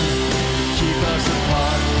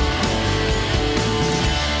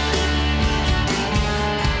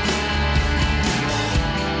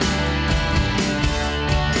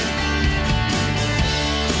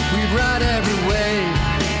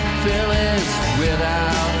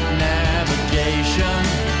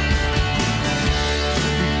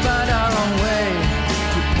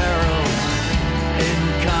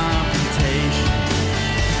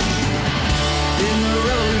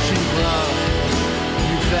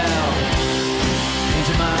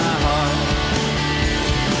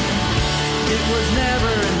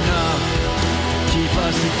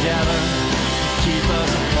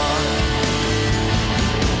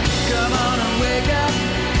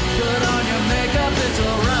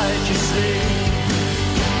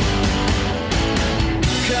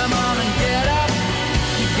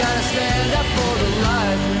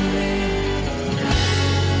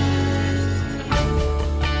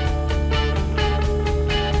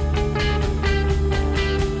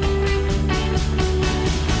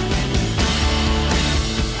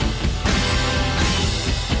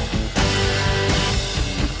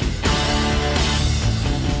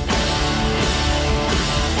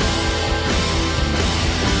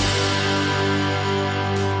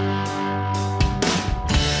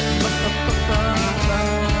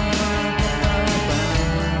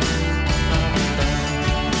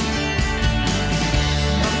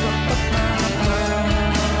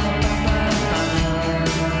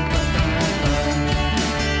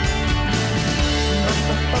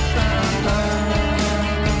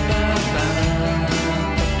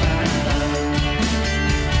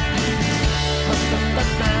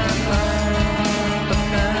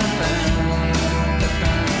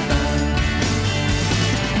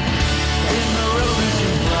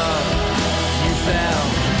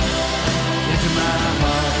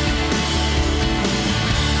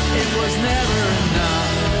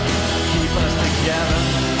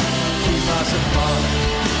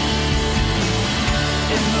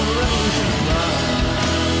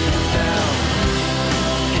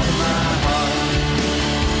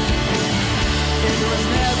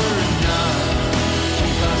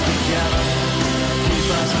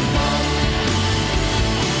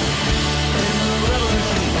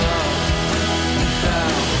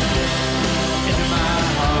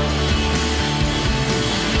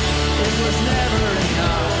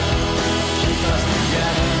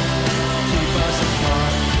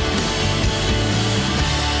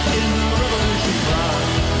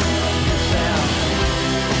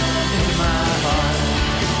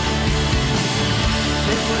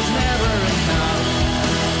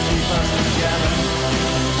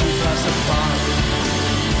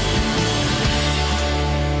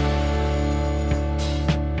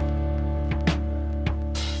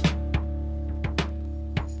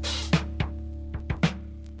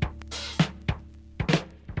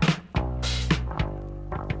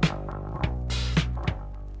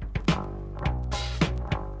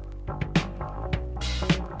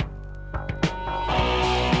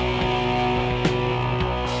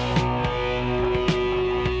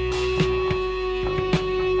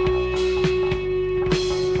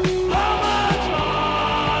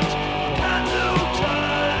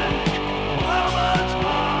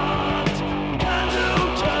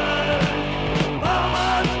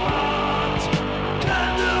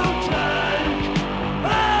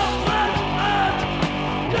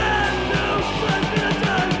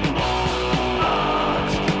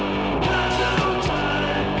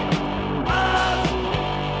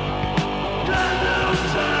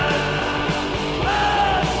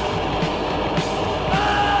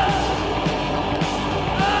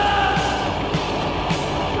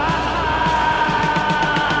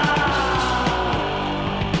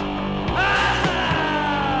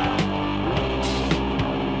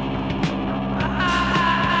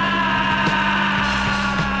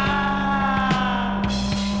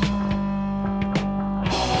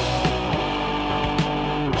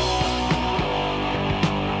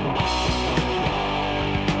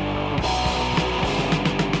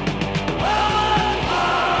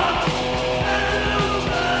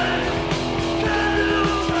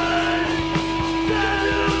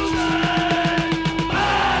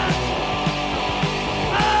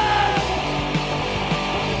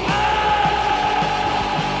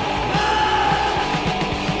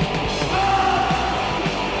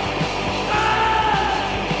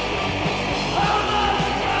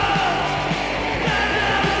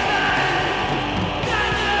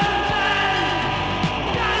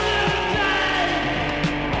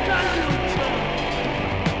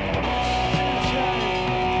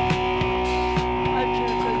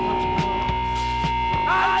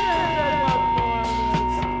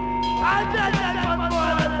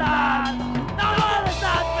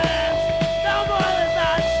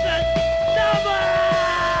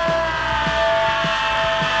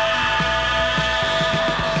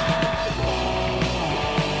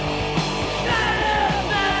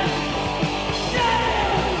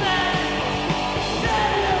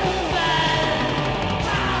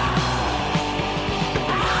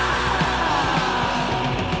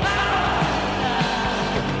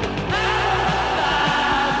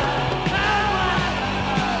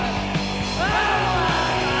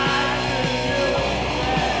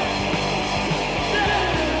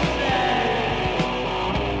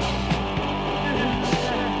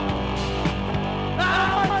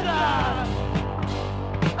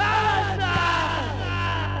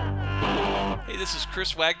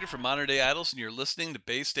Chris Wagner from Modern Day Idols, and you're listening to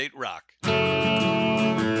Bay State Rock. You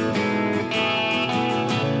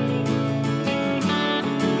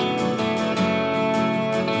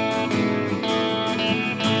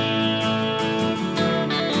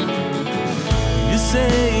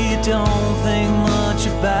say you don't think much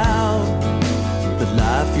about the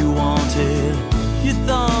life you wanted. You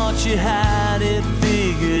thought you had it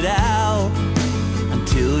figured out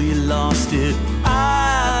until you lost it.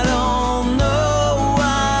 I don't know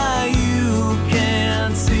why you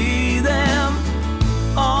can't see them,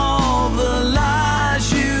 all the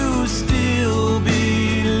lies you still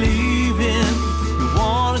believe in. You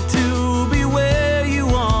wanted to be where you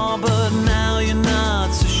are, but now you're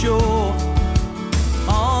not so sure.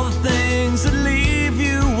 All the things that leave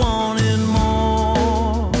you wanting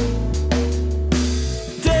more.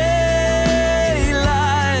 Daylight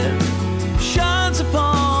shines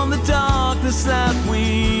upon the darkness that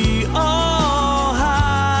we all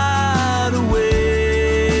hide away.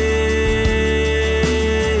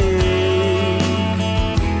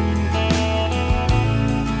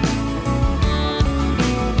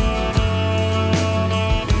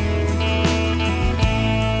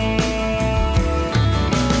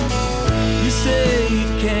 You say you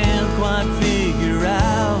can't quite figure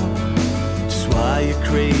out just why you're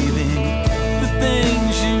craving the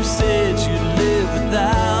things you said you'd live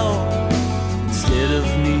without. Instead of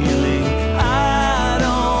kneeling, I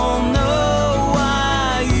don't know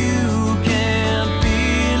why you can't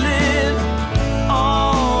feel it.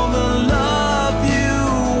 All the love you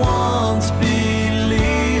once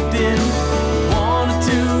believed in. Wanted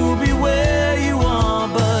to be where you are,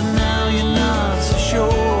 but now you're not so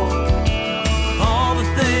sure. All the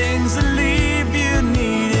things that leave you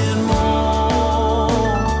needing more.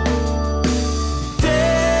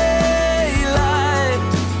 Daylight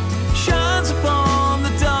shines upon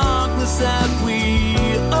the darkness that we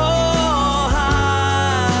all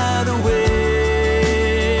hide away.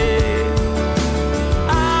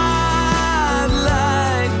 I'd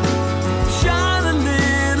like to shine a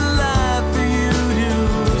little light for you to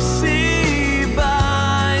see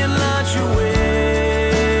by and light your way.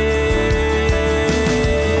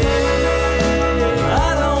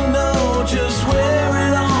 I don't know just where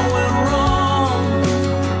it all went wrong.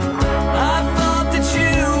 I thought that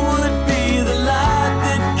you would be the light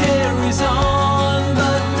that carries on,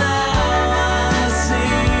 but now I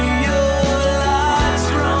see your light's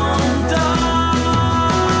grown dark.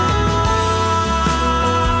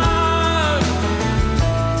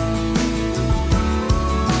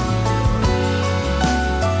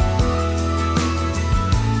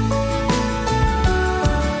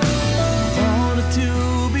 Wanted to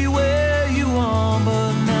be where you are,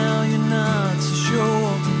 but now you're not so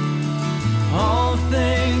sure. All the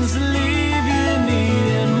things that leave you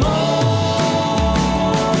needing more.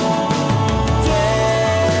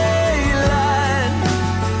 Daylight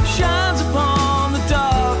shines upon the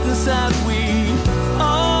darkness that we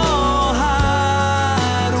all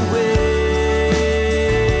hide away.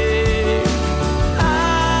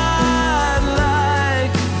 I'd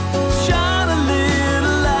like to shine a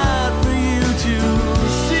little light for you to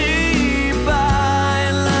see by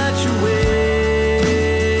and light your way.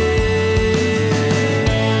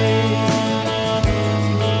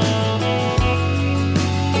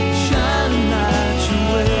 Shine and light your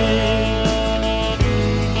way.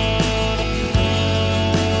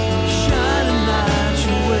 Shine and light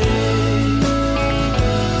your way.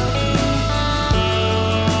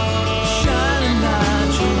 Shine and light your way. Shine and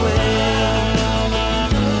light your way.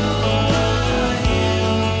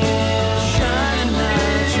 Shine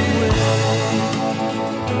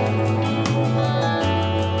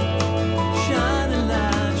and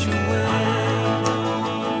light your way.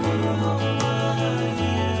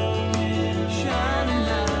 Shine and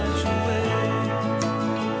light your way.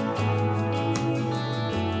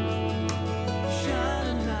 Shine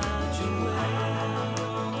and light your way.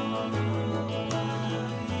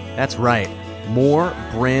 That's right. More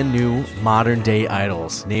brand new Modern Day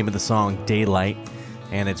Idols. Name of the song, Daylight.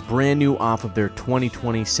 And it's brand new off of their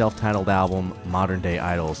 2020 self-titled album, Modern Day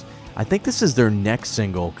Idols. I think this is their next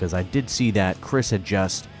single because I did see that Chris had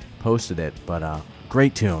just posted it. But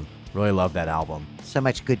great tune. Really love that album. So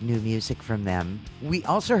much good new music from them. We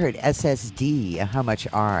also heard SSD, How Much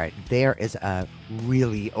Art. There is a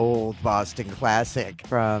really old Boston classic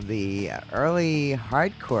from the early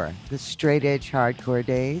hardcore, the straight edge hardcore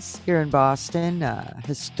days here in Boston,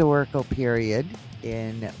 historical period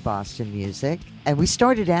in Boston music. And we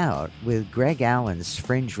started out with Greg Allen's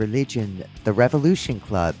Fringe Religion, The Revolution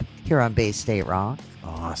Club, here on Bay State Rock.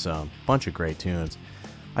 Awesome. Bunch of great tunes.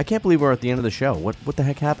 I can't believe we're at the end of the show. What the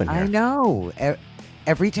heck happened here? I know.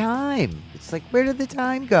 every time. It's like, where did the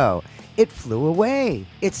time go? It flew away.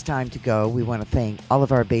 It's time to go. We want to thank all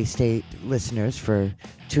of our Bay State listeners for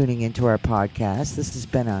tuning into our podcast. This has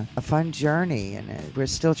been a fun journey, and we're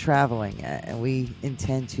still traveling, and we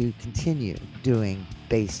intend to continue doing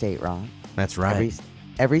Bay State Rock. That's right.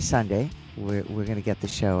 Every Sunday, we're going to get the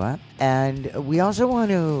show up. And we also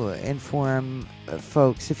want to inform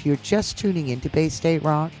folks, if you're just tuning into Bay State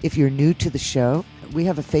Rock, if you're new to the show, we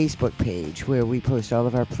have a Facebook page where we post all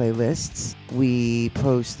of our playlists. We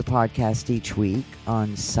post the podcast each week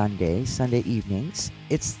on Sunday evenings.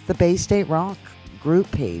 It's the Bay State Rock group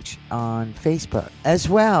page on Facebook as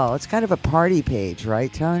well. It's kind of a party page,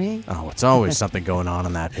 right, Tony? Oh, it's always something going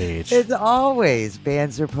on that page. It's always.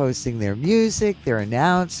 Bands are posting their music, their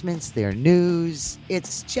announcements, their news.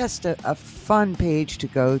 It's just a fun page to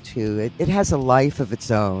go to. It has a life of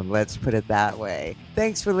its own, let's put it that way.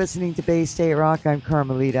 Thanks for listening to Bay State Rock. I'm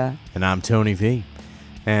Carmelita. And I'm Tony V.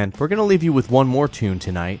 And we're going to leave you with one more tune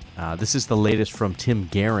tonight. This is the latest from Tim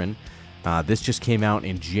Guerin. This just came out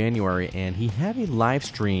in January, and he had a live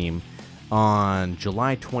stream on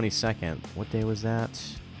July 22nd. What day was that?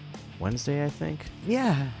 Wednesday, I think?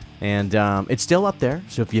 Yeah. And it's still up there,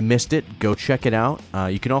 so if you missed it, go check it out.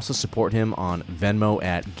 You can also support him on Venmo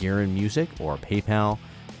at Guerin Music or PayPal,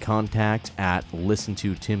 contact at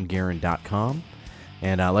listentotimguerin.com.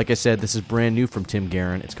 And like I said, this is brand new from Tim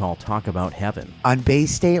Guerin. It's called Talk About Heaven. On Bay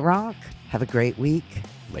State Rock. Have a great week.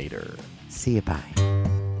 Later. See you, bye.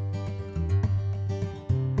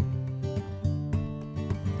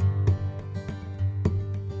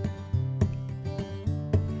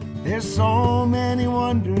 There's so many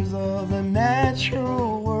wonders of the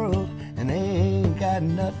natural world, and they ain't got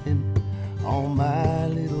nothing on my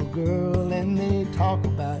little girl, and they talk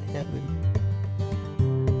about heaven.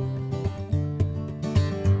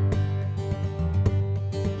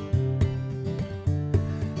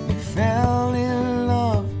 You fell in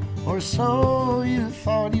love, or so you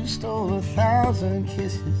thought. You stole 1,000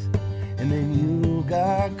 kisses, and then you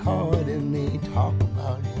got caught, and they talk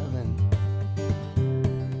about heaven.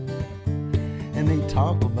 And they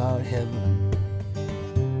talk about heaven.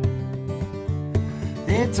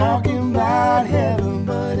 They're talking about heaven,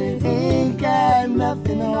 but it ain't got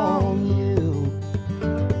nothing on you.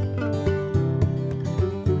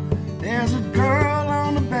 There's a girl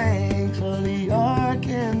on the banks of the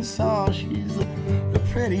Arkansas. She's the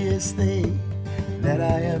prettiest thing that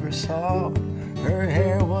I ever saw. Her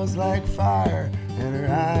hair was like fire and her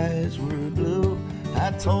eyes were blue. I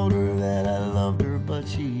told her that I loved her, but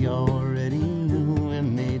she already knew,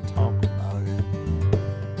 and they talk about it.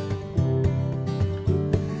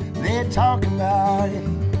 They're talking about it.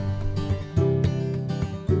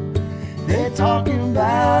 They're talking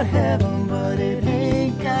about heaven, but it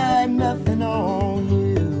ain't got nothing on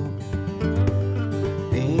you.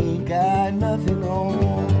 They ain't got nothing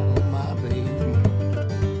on my baby.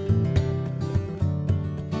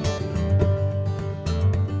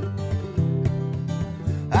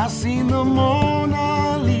 I seen the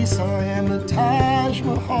Mona Lisa and the Taj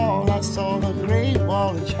Mahal. I saw the Great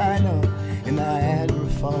Wall of China in Niagara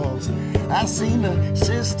Falls. I seen the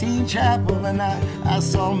Sistine Chapel, and I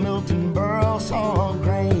saw Milton Berle. Saw a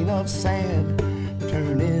grain of sand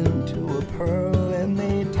turn into a pearl, and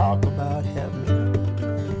they talk about heaven.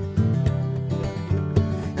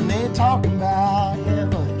 And they talking about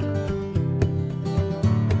heaven.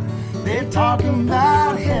 They're talking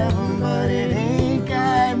about heaven, but it ain't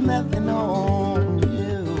got nothing on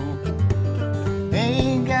you.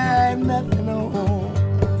 Ain't got nothing on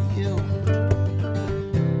you.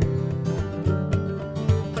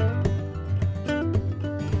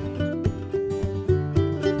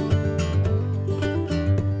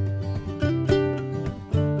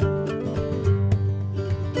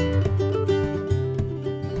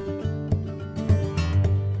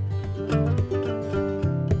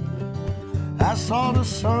 I saw the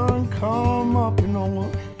sun come up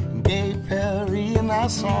on Gay Perry, and I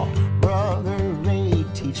saw Brother Ray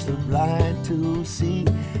teach the blind to see,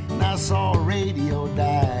 and I saw radio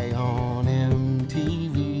die on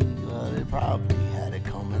MTV. Well, they probably had it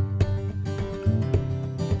coming.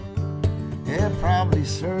 They probably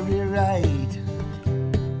served it right,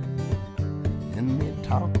 and they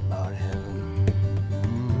talk about heaven.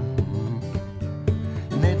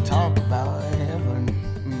 And they talk about heaven.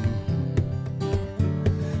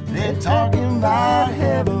 They're talking about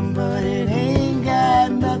heaven, but it ain't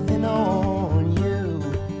got nothing on you.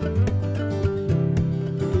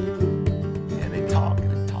 Yeah, they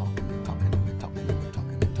talking and talking and talking and talking and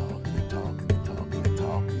talking and talking and talking and talking and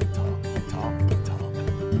talking and talking and talking and talking.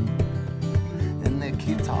 And they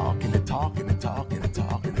keep talking and talking and talking and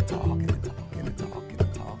talking and talking and talking and talking and talking.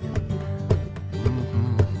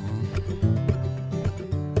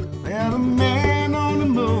 man on the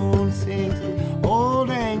moon sings old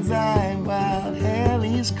anxiety while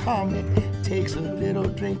Halley's comet takes a little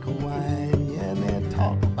drink of wine. Yeah, they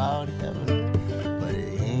talk about heaven, but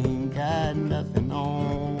it ain't got nothing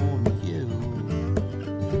on you.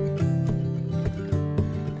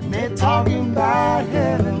 And they're talking about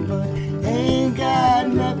heaven, but ain't got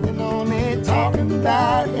nothing on. They're talking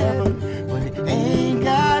about